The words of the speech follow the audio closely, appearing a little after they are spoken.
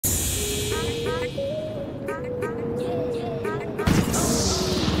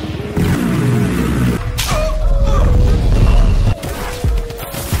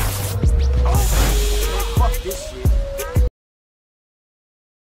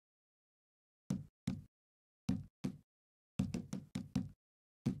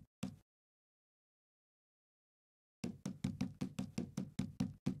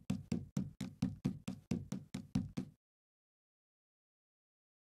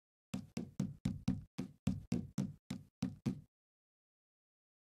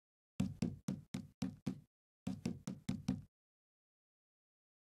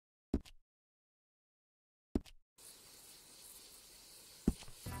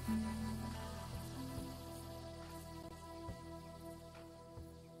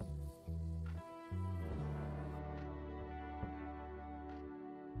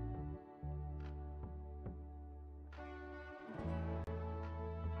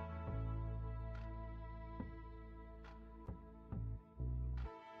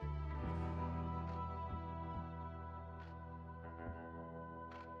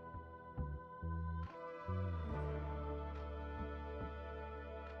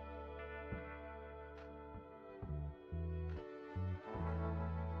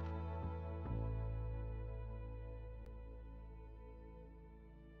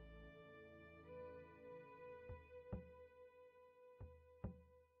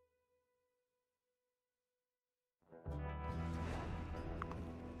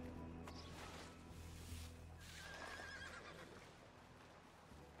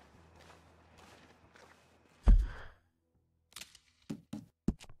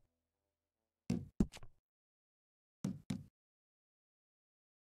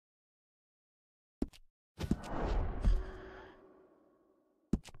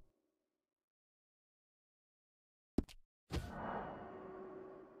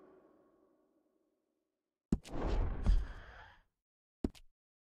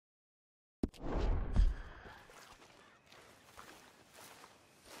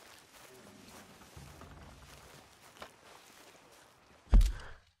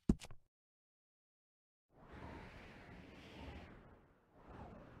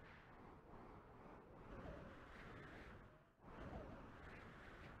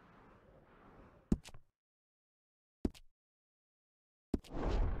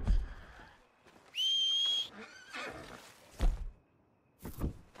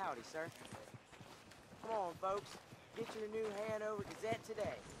Howdy, sir. Come on, folks. Get your new Hanover Gazette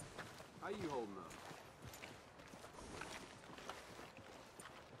today. How you holding up?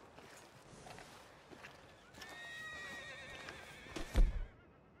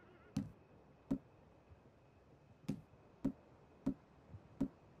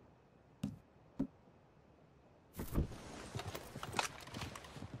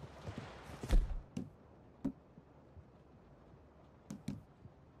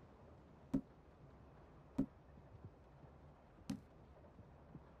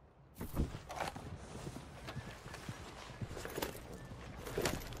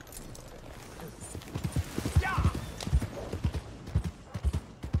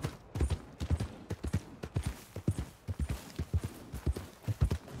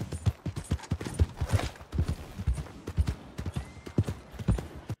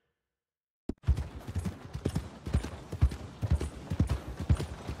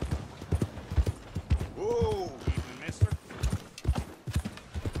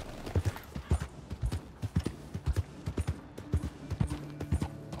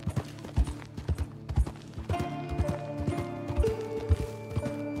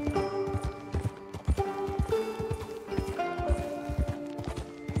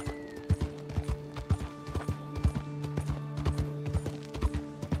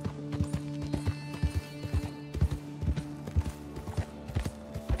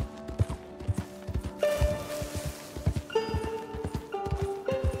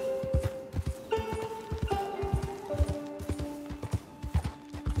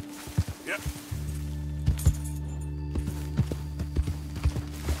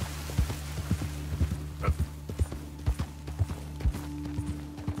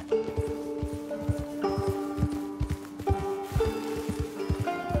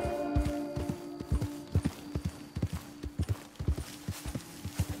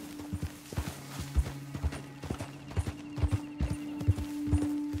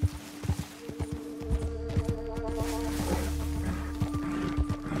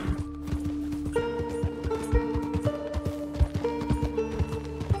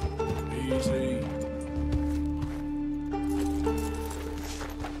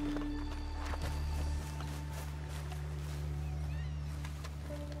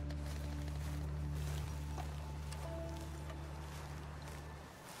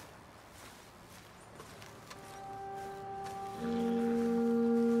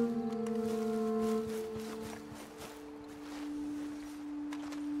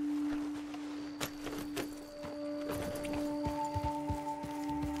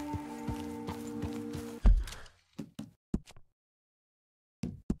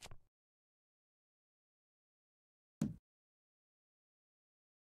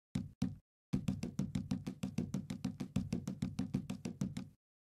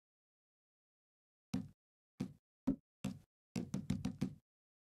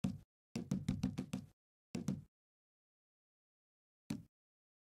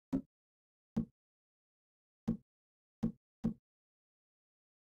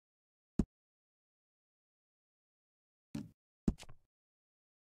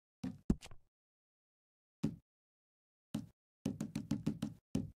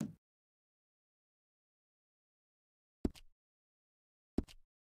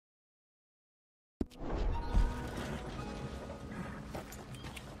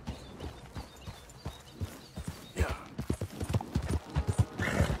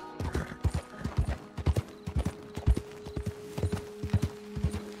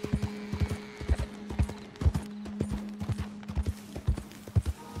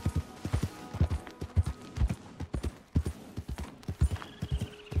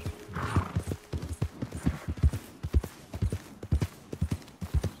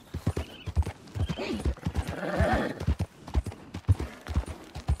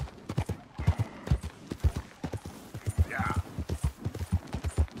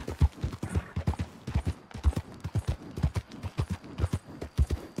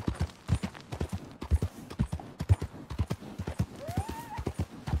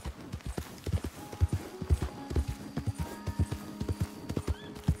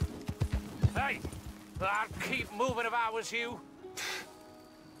 I'd keep moving if I was you.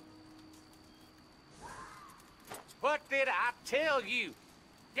 What did I tell you?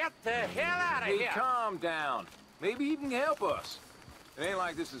 Get the hell out of here! Hey, calm down. Maybe you can help us. It ain't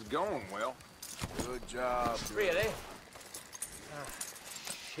like this is going well. Good job. Really?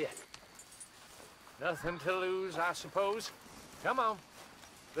 Shit. Nothing to lose, I suppose. Come on.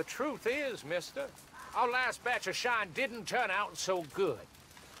 The truth is, mister, our last batch of shine didn't turn out so good.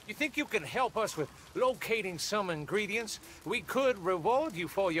 You think you can help us with locating some ingredients? We could reward you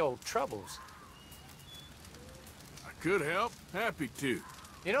for your troubles. I could help. Happy to.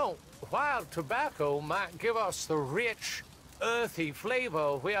 You know, wild tobacco might give us the rich, earthy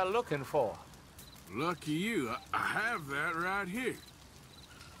flavor we are looking for. Lucky you. I have that right here.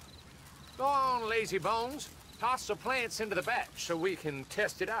 Go on, lazy bones. Toss the plants into the batch so we can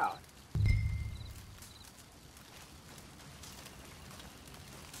test it out.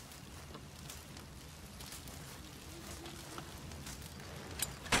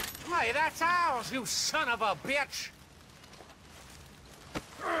 Hey, that's ours, you son of a bitch!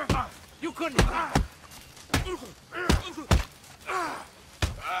 You couldn't...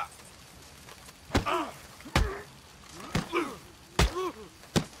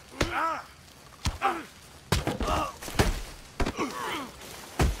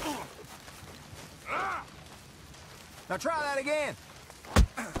 Now try that again.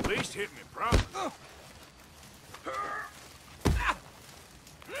 At least hit me proper.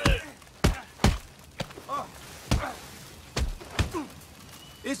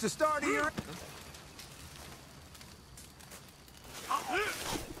 It's the start of your...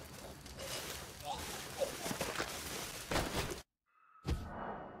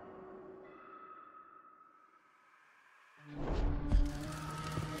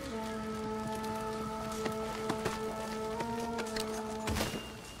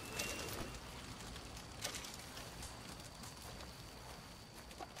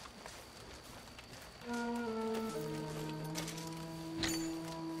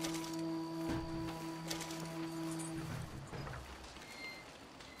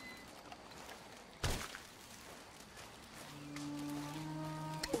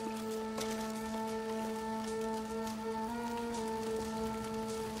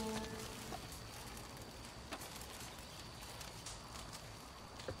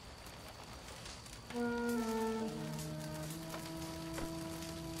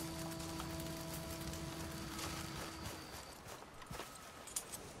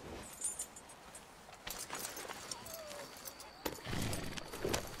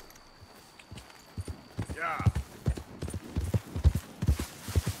 Yeah.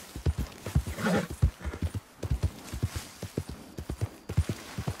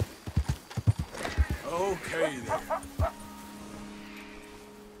 Okay then.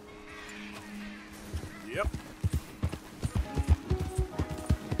 Yep.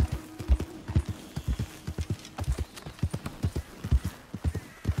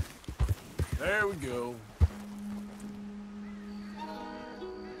 There we go.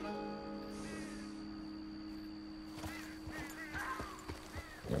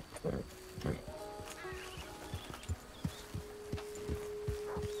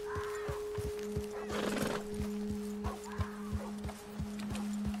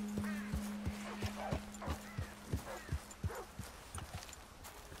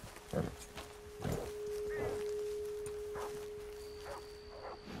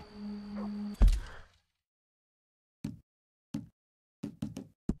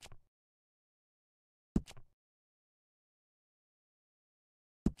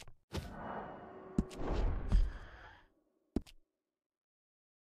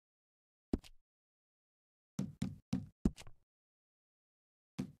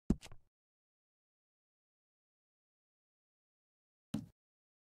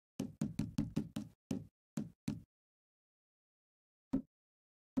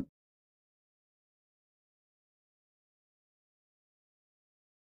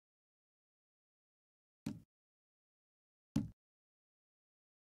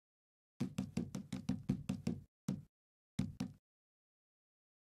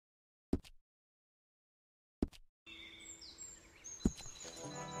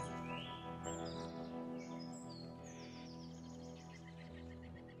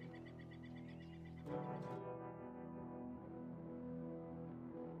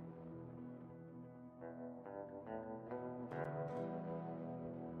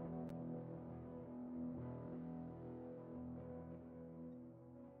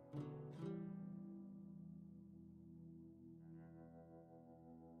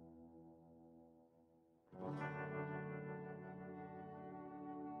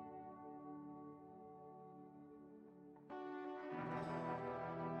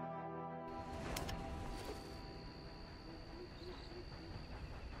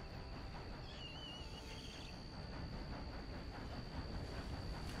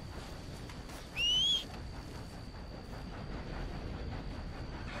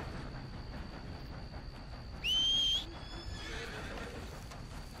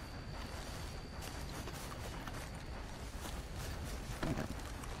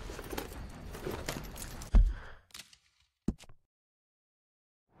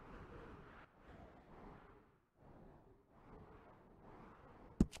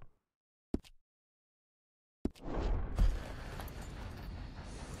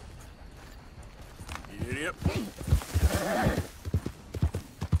 Giddy up.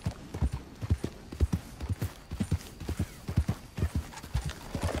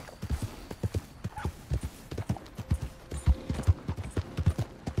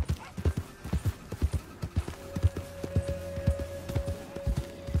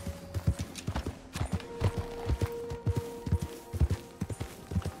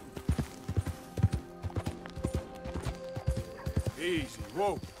 Easy,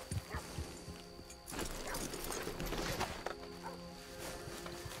 whoa.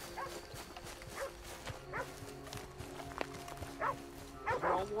 You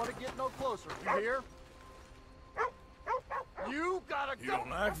don't want to get no closer, you hear? You gotta You go! don't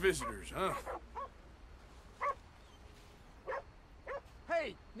like visitors, huh?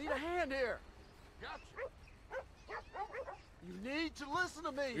 Hey, need a hand here. Gotcha. You need to listen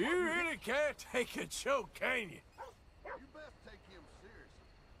to me. You really can't take a joke, can you? You best take him seriously.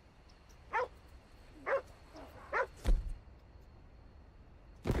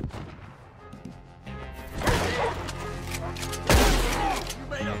 You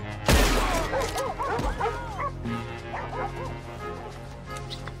made a...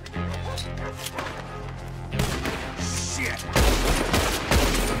 Shit!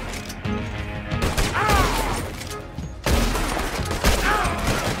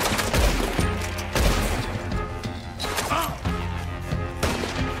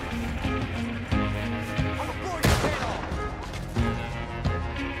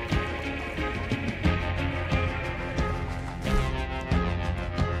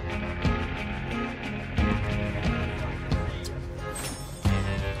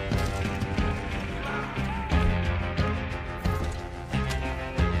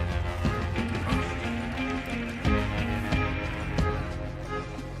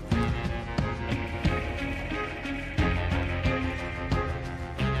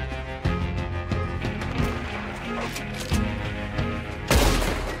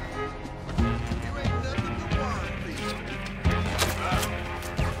 You ain't nothing to worry, people.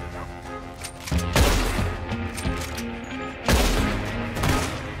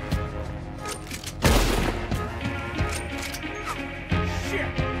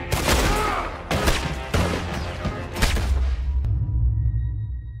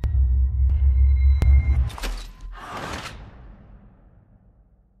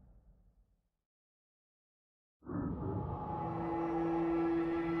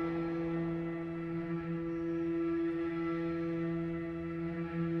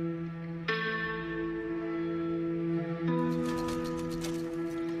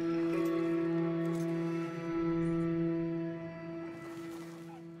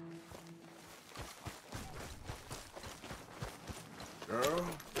 Girl?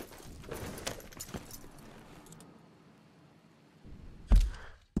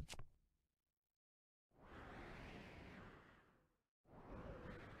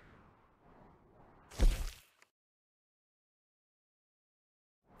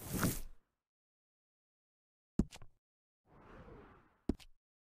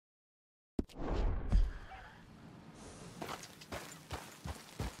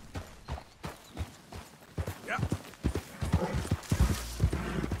 Yeah.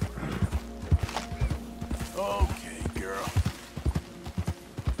 Okay, girl.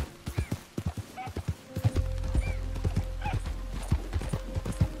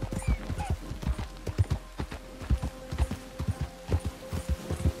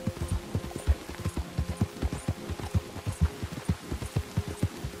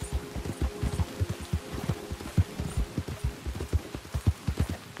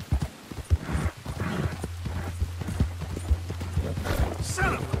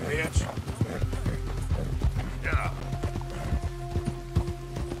 Son of a bitch! Yeah.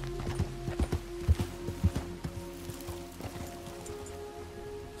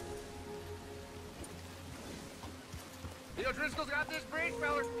 You know Driscoll's got this bridge,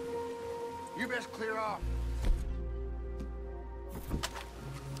 feller. You best clear off.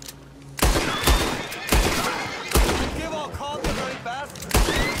 Give all calm down very fast.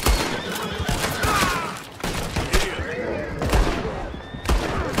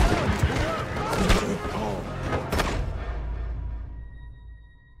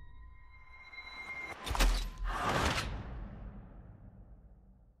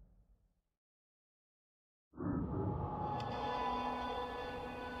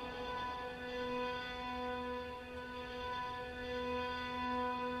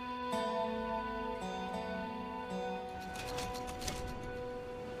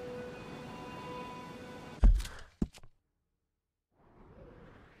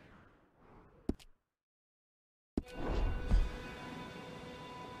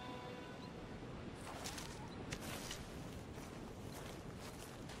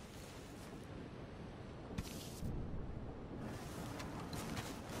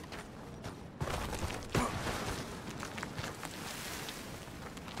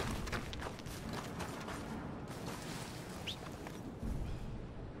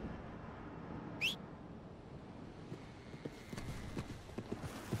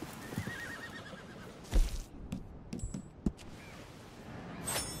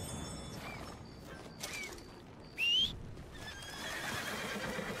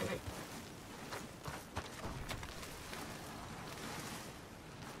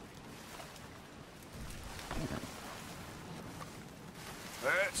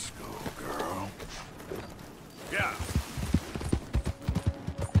 Let's go, girl. Yeah.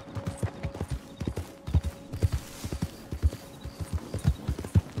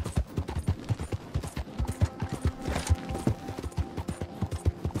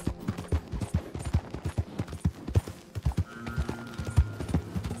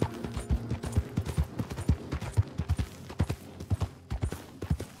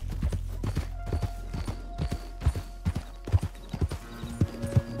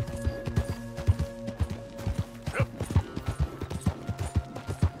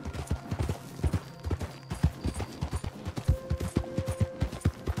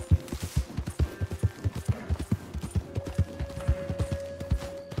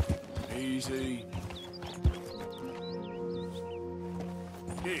 Easy.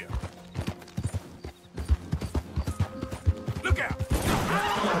 Here. Look out!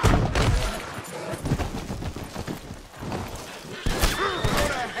 What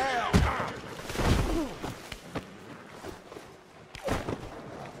the hell?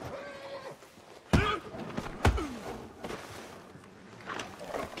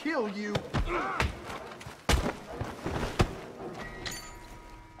 Kill you.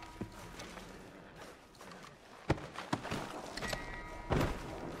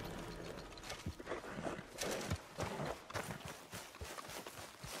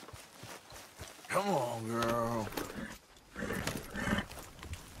 Come on, girl.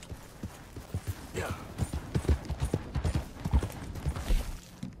 Yeah.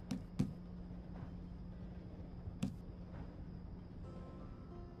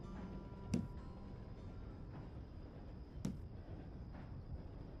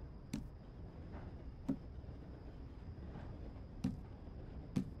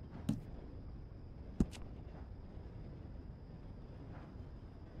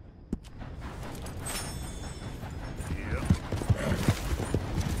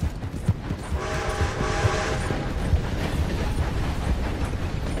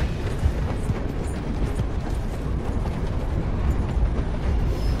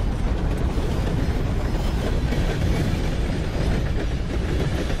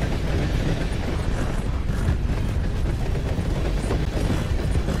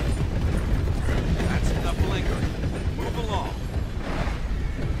 That's enough lingering. Move along.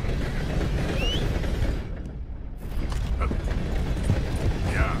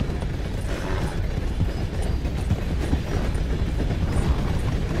 Yeah.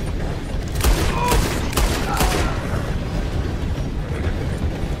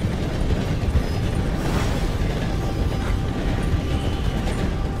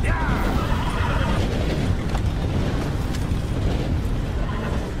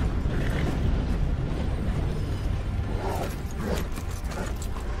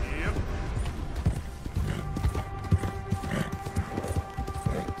 Yep.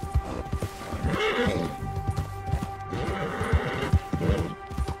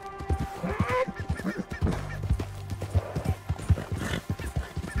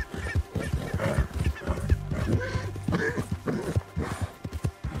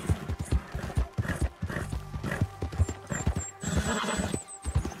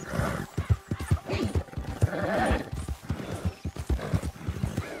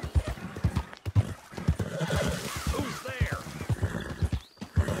 Who's there?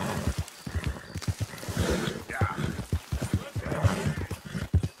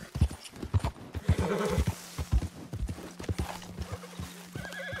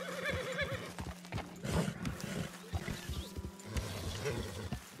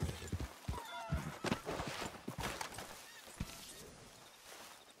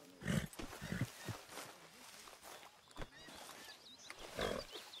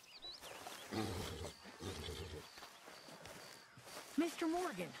 Mr.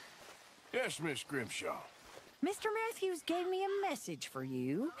 Morgan, Yes, Miss Grimshaw. Mr. Matthews gave me a message for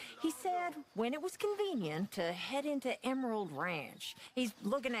you. He said when it was convenient to head into Emerald Ranch. He's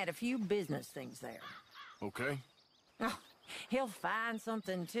looking at a few business things there. Okay. Oh, he'll find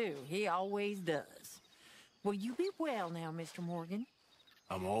something too. He always does. Will you be well now, Mr. Morgan?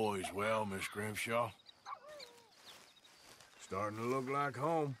 I'm always well, Miss Grimshaw. Starting to look like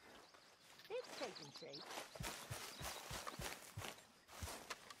home. It's taking shape.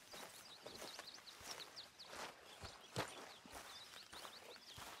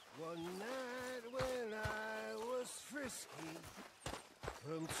 One night when I was frisky,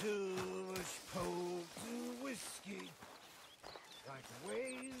 from too much coke to whiskey, like the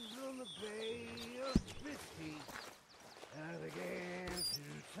waves on the Bay of Biscay, I began to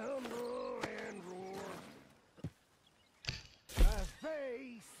tumble and roar. My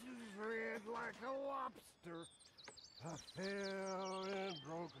face is red like a lobster, I fell and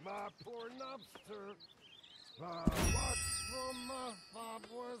broke my poor lobster. My watch from my fob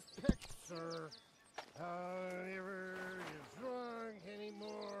was picture. I never get drunk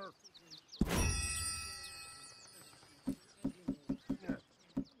anymore.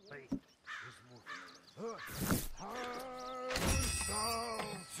 Wait, there's more. I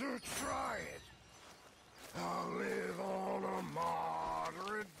resolved to try it. I'll live on a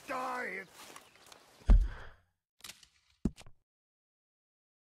moderate diet.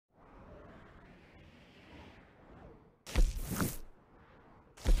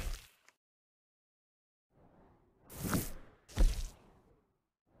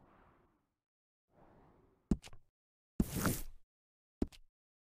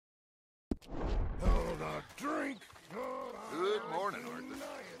 Hold a drink. Good morning, Arthur.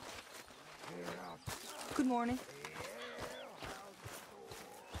 Good morning.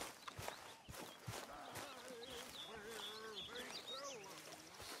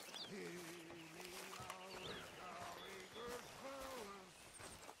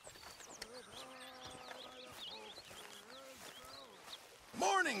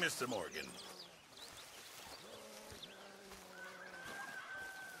 Morning, Mr. Morgan.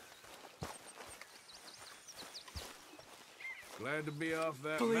 Glad to be off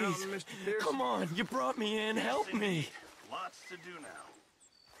that Please, mountain, Mr. Pearson. come on, you brought me in, help me. Lots to do now.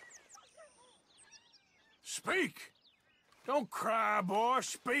 Speak! Don't cry, boy.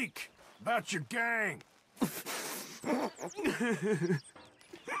 Speak about your gang.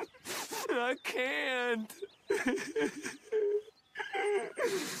 I can't.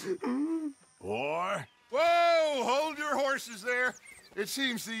 Boy. Whoa! Hold your horses there. It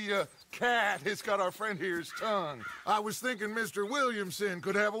seems the cat has got our friend here's tongue. I was thinking Mr. Williamson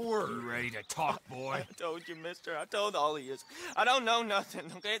could have a word. You ready to talk, boy? I told you, mister. I told all of you. I don't know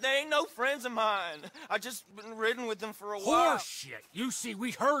nothing, okay? They ain't no friends of mine. I just been ridden with them for a while. Horseshit! You see,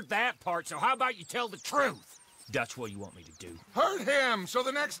 we heard that part, so how about you tell the truth? That's what you want me to do. Hurt him, so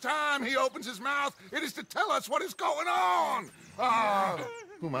the next time he opens his mouth, it is to tell us what is going on.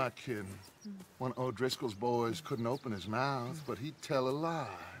 Who am I kidding? One of O'Driscoll's boys couldn't open his mouth, but he'd tell a lie.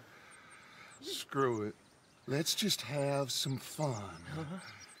 Screw it. Let's just have some fun.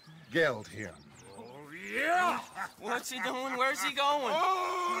 Geld him. Yeah! What's he doing? Where's he going?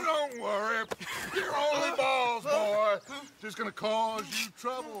 Oh, don't worry. You're only balls, boy. Just gonna cause you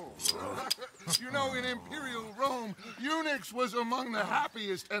trouble. You know, in Imperial Rome, eunuchs was among the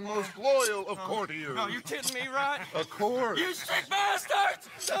happiest and most loyal of courtiers. No, you kidding me, right? Of course. You sick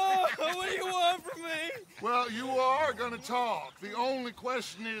bastards! Oh, what do you want from me? Well, you are gonna talk. The only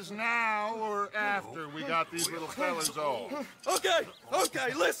question is now or after we got these little fellas off.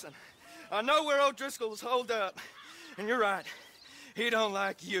 Okay, listen. I know where O'Driscoll's holed up, and you're right. He don't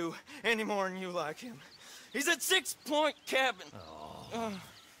like you any more than you like him. He's at 6 Point Cabin.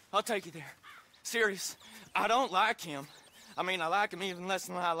 I'll take you there. Serious, I don't like him. I mean, I like him even less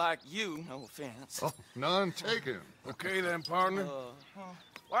than I like you, no offense. Oh, none taken. Okay then, partner.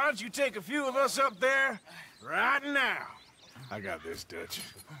 Why don't you take a few of us up there right now? I got this, Dutch.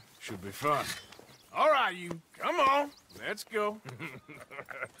 Should be fun. All right, you. Come on. Let's go.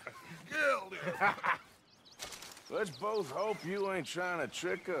 Let's both hope you ain't trying to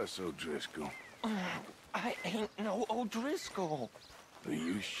trick us, O'Driscoll. I ain't no O'Driscoll. But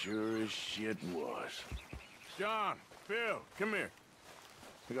you sure as shit was. John, Phil, come here.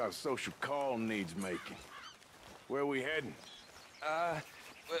 We got a social call needs making. Where we heading?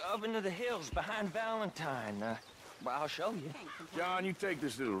 Up into the hills behind Valentine. Well, I'll show you. John, you take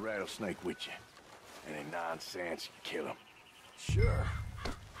this little rattlesnake with you. Any nonsense, you kill him. Sure.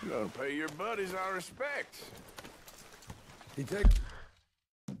 You gotta pay your buddies our respects. He take...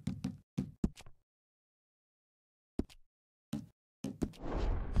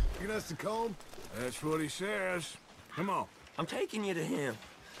 Taking us to comb? That's what he says. Come on. I'm taking you to him.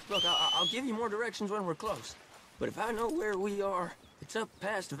 Look, I'll give you more directions when we're close. But if I know where we are, it's up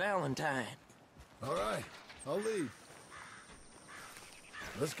past Valentine. All right. I'll leave.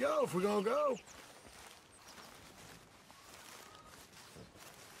 Let's go if we're gonna go.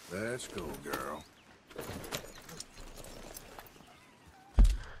 Let's go, girl.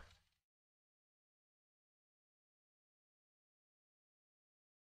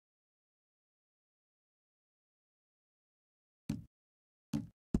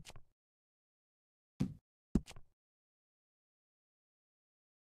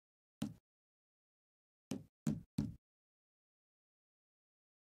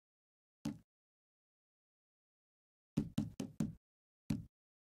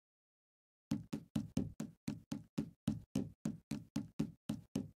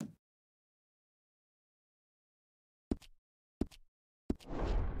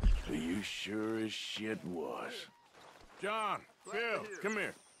 You sure as shit was. John, Bill, come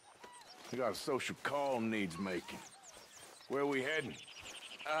here. We got a social call needs making. Where we heading?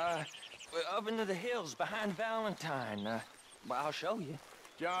 We're up into the hills behind Valentine. Well, I'll show you.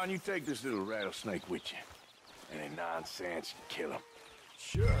 John, you take this little rattlesnake with you. Any nonsense, you kill him.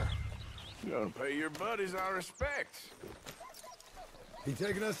 Sure. You're gonna pay your buddies our respects. He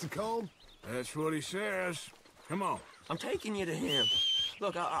taking us to Combe? That's what he says. Come on. I'm taking you to him.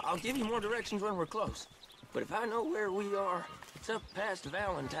 Look, I'll give you more directions when we're close. But if I know where we are, it's up past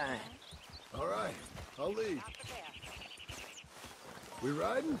Valentine. All right, I'll lead. We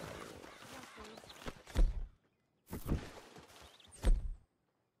riding?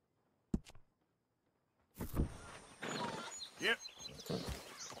 Yep.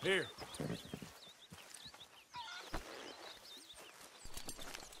 Here.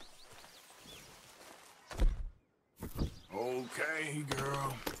 Okay,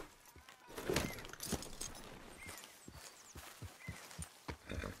 girl.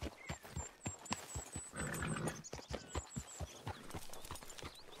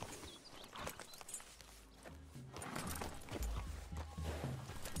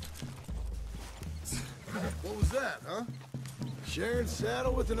 What was that, huh? Sharing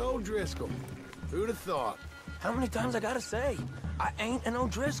saddle with an O'Driscoll. Who'd have thought? How many times I gotta say? I ain't an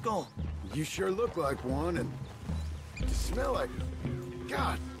O'Driscoll. You sure look like one, and you smell like...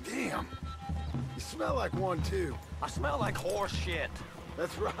 God damn. You smell like one, too. I smell like horse shit.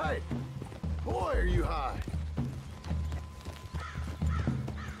 That's right. Boy, are you high.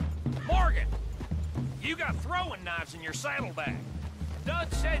 Morgan! You got throwing knives in your saddlebag.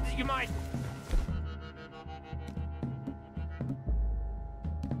 Doug said that you might...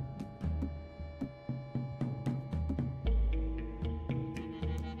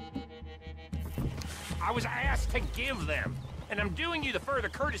 I was asked to give them, and I'm doing you the further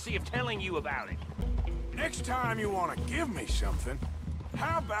courtesy of telling you about it. Next time you want to give me something,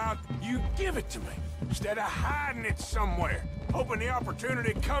 how about you give it to me, instead of hiding it somewhere, hoping the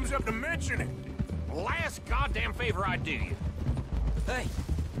opportunity comes up to mention it? Last goddamn favor I do you. Hey!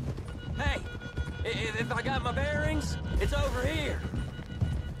 Hey! If I got my bearings, it's over here.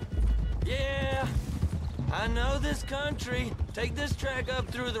 Yeah, I know this country. Take this track up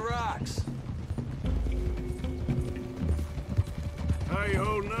through the rocks. How you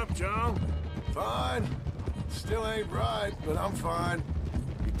holding up, John? Fine. Still ain't right, but I'm fine.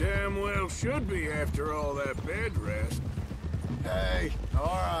 You damn well should be after all that bed rest. Hey, all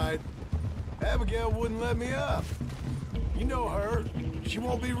right. Abigail wouldn't let me up. You know her. She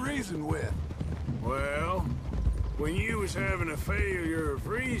won't be reasoned with. Well, when you was having a failure of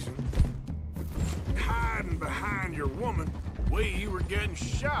reason, hiding behind your woman, we were getting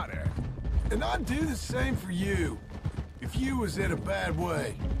shot at. And I'd do the same for you, if you was in a bad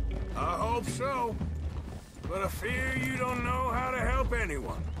way. I hope so. But I fear you don't know how to help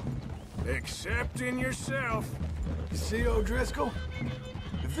anyone. Except in yourself. You see, O'Driscoll?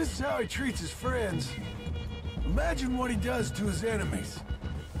 If this is how he treats his friends, imagine what he does to his enemies.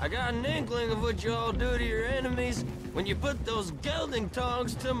 I got an inkling of what you all do to your enemies when you put those gelding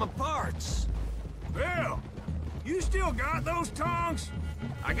tongs to my parts. Bill, you still got those tongs?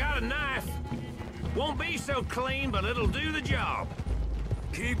 I got a knife. Won't be so clean, but it'll do the job.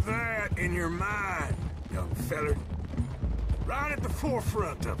 Keep that in your mind, young feller. Right at the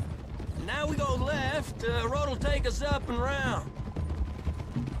forefront of it. Now we go left, road'll take us up and round.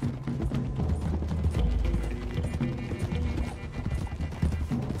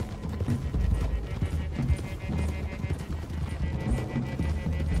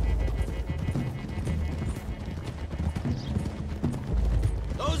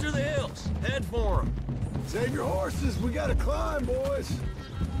 Those are the hills. Head for them. Save your horses. We gotta climb, boys.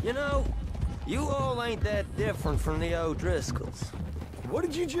 You know, you all ain't that different from the O'Driscolls. What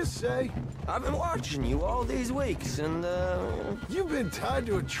did you just say? I've been watching you all these weeks, and, You've been tied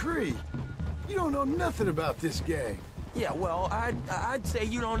to a tree. You don't know nothing about this gang. Yeah, well, I'd say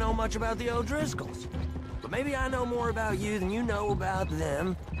you don't know much about the O'Driscolls. But maybe I know more about you than you know about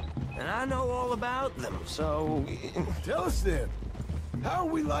them. And I know all about them, so... Tell us then. How are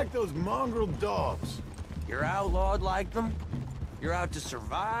we like those mongrel dogs? You're outlawed like them. You're out to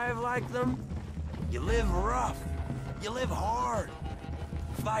survive like them. You live rough. You live hard.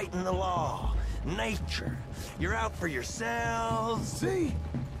 Fighting the law. Nature. You're out for yourselves. See?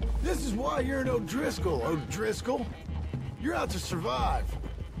 This is why you're an O'Driscoll, O'Driscoll. You're out to survive.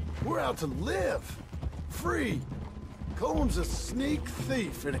 We're out to live. Free. Cole's a sneak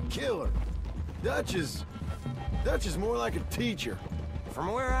thief and a killer. Dutch is more like a teacher.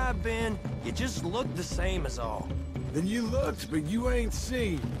 From where I've been, you just look the same as all. Then you looked, but you ain't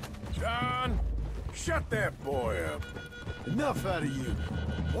seen. Don, shut that boy up. Enough out of you.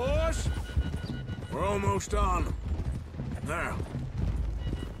 Boys, we're almost on them. Now,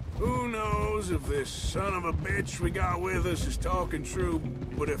 who knows if this son of a bitch we got with us is talking true,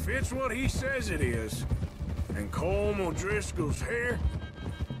 but if it's what he says it is, and Colm O'Driscoll's here,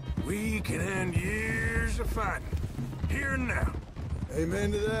 we can end years of fighting, here and now.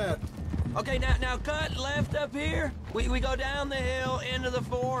 Amen to that. Okay, now cut left up here. We go down the hill into the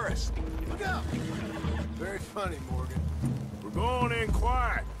forest. Look out! Very funny, Morgan. We're going in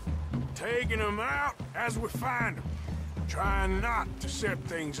quiet, taking them out as we find them, trying not to set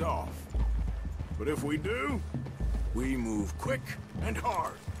things off. But if we do, we move quick and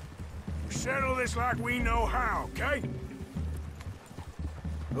hard. We settle this like we know how, okay?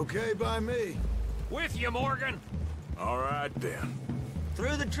 Okay by me. With you, Morgan. All right, then.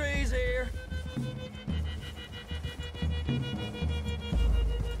 Through the trees here.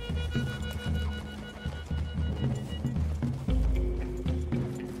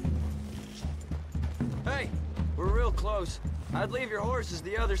 Hey, we're real close. I'd leave your horses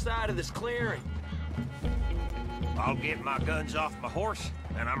the other side of this clearing. I'll get my guns off my horse,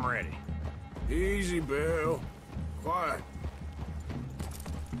 and I'm ready. Easy, Bill. Quiet.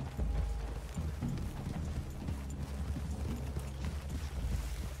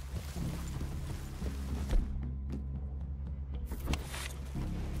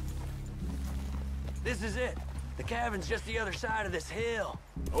 This is it. The cabin's just the other side of this hill.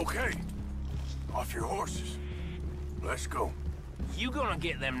 Okay. Off your horses. Let's go. You gonna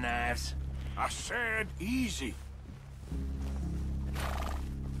get them knives? I said easy.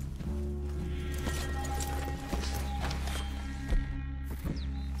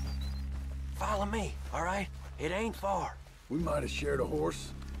 Follow me, all right? It ain't far. We might have shared a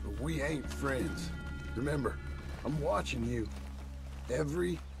horse, but we ain't friends. Remember, I'm watching you.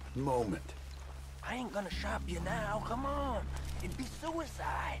 Every moment. I ain't gonna shop you now, come on. It'd be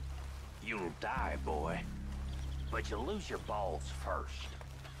suicide. You'll die, boy. But you'll lose your balls first.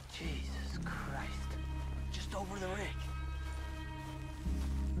 Jesus Christ. Just over the rig.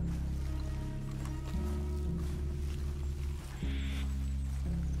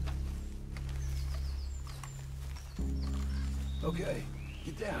 Okay,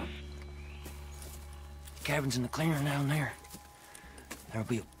 get down. Cabin's in the clearing down there. There'll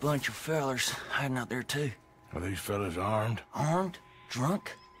be a bunch of fellers hiding out there, too. Are these fellas armed? Armed,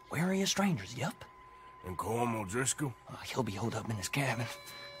 drunk, wary of strangers, yup. And Colm O'Driscoll? He'll be holed up in his cabin.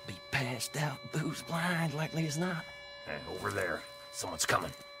 Be passed out, booze blind, likely as not. Hey, over there. Someone's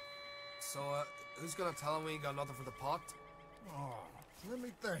coming. So, who's gonna tell him we ain't got nothing for the pot? Oh, let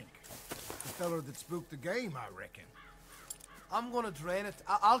me think. The feller that spooked the game, I reckon. I'm gonna drain it.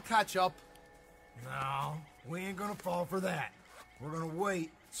 I'll catch up. No, we ain't gonna fall for that. We're gonna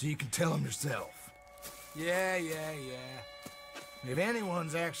wait so you can tell him yourself. Yeah. If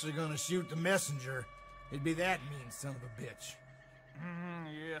anyone's actually gonna shoot the messenger, it'd be that mean son of a bitch.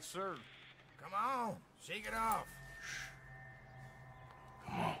 Yes, sir. Come on, shake it off.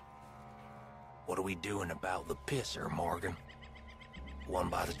 Come on. What are we doing about the pisser, Morgan? One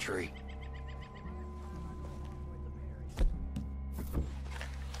by the tree.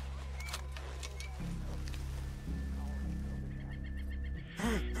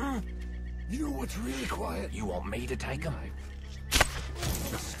 You know what's really quiet? You want me to take him?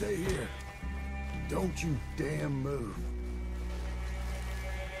 Stay here. Don't you damn move.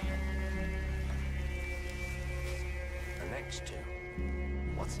 The next two.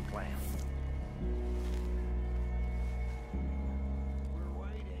 What's the plan? We're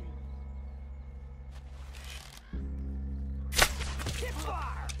waiting. Get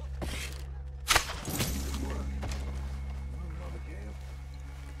fire!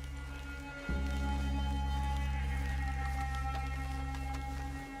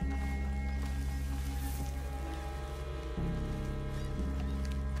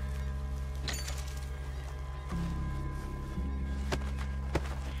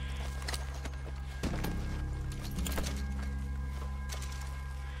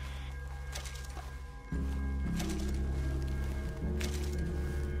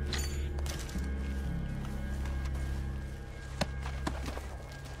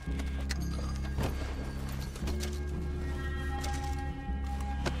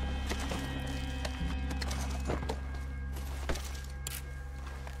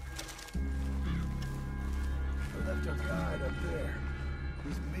 Our guide up there.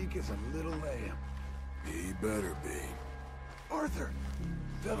 He's meek as a little lamb. He better be. Arthur!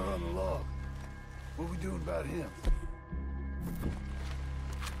 Fella on the log. What we doing about him?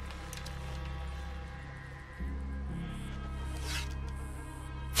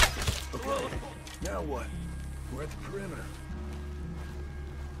 Okay, now what? We're at the perimeter.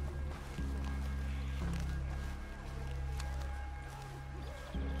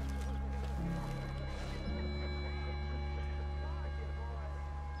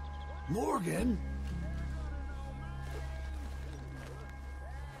 Morgan?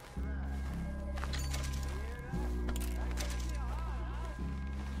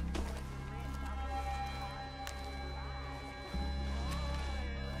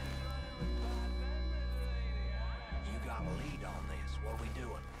 You got a lead on this. What are we doing?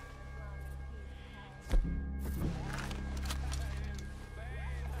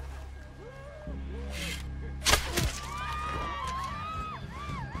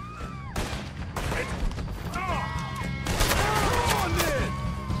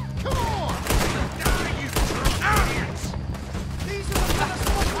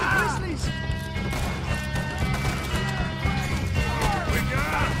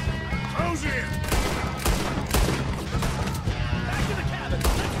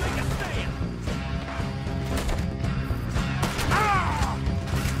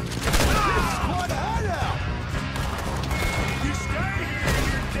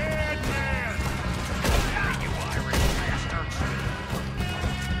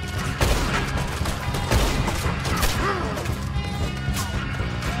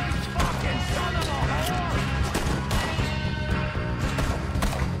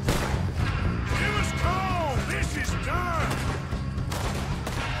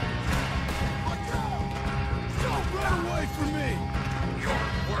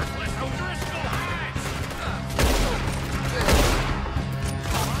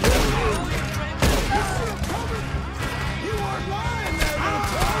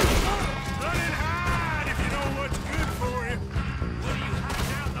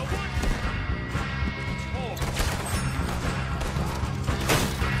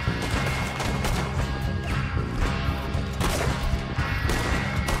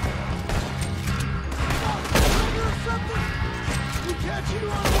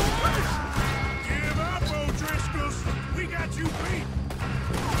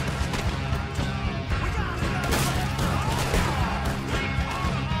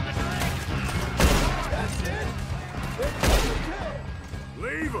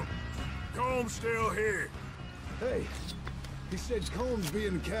 Still here. Hey, he said Combs be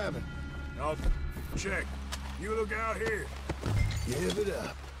in the cabin. I'll check. You look out here. Give it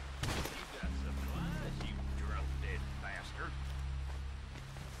up. You got supplies, you drunk dead bastard.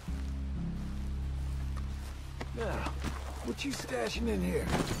 Now, what you stashing in here?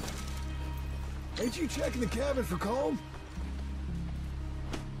 Ain't you checking the cabin for Colm?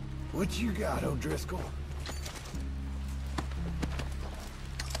 What you got, O'Driscoll?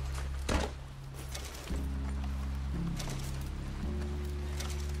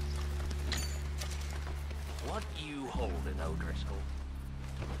 What you holding, O'Driscoll?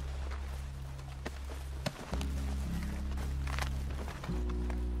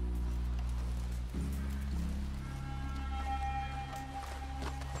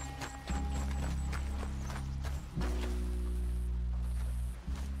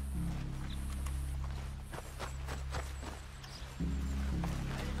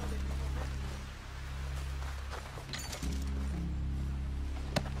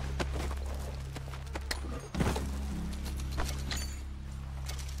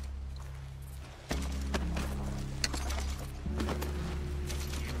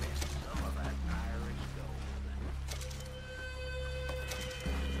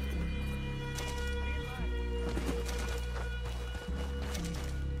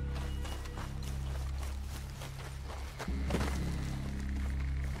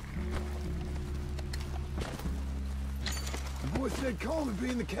 The boy said Colm would be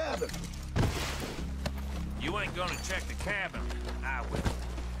in the cabin. You ain't gonna check the cabin. I will.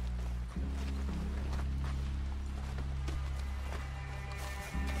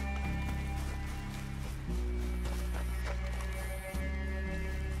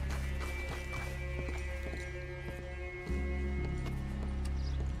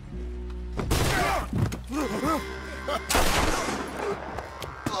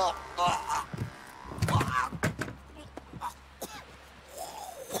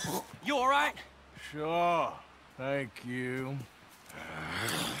 You all right? Sure. Thank you.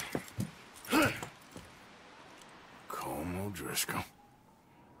 Colm O'Driscoll.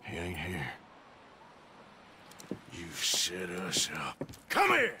 He ain't here. You set us up.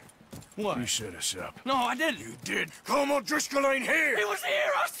 Come here! What? You set us up. No, I didn't. You did. Colm O'Driscoll ain't here! He was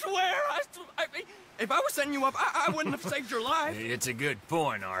here, I swear! If I was setting you up, I wouldn't have saved your life. It's a good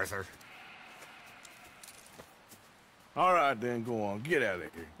point, Arthur. All right, then, go on. Get out of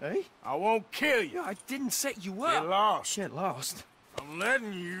here. Hey? I won't kill you. I didn't set you up. Get lost. Shit, lost. I'm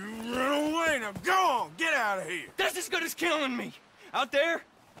letting you run away. Now go on. Get out of here. That's as good as killing me. Out there,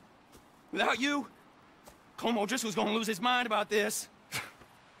 without you, Colm O'Driscoll's gonna lose his mind about this.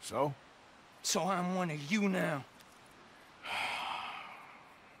 So? So I'm one of you now.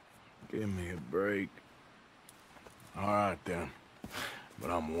 Give me a break. All right, then. But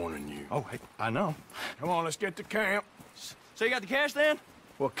I'm warning you. Oh, hey, I know. Come on, let's get to camp. So you got the cash, then?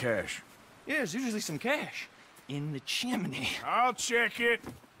 What cash? Yeah, there's usually some cash. In the chimney. I'll check it.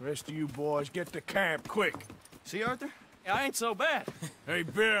 Rest of you boys, get to camp, quick. See, Arthur? I ain't so bad. Hey,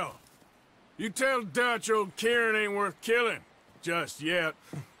 Bill. You tell Dutch old Kieran ain't worth killing. Just yet.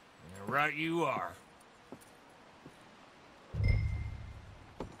 Right you are.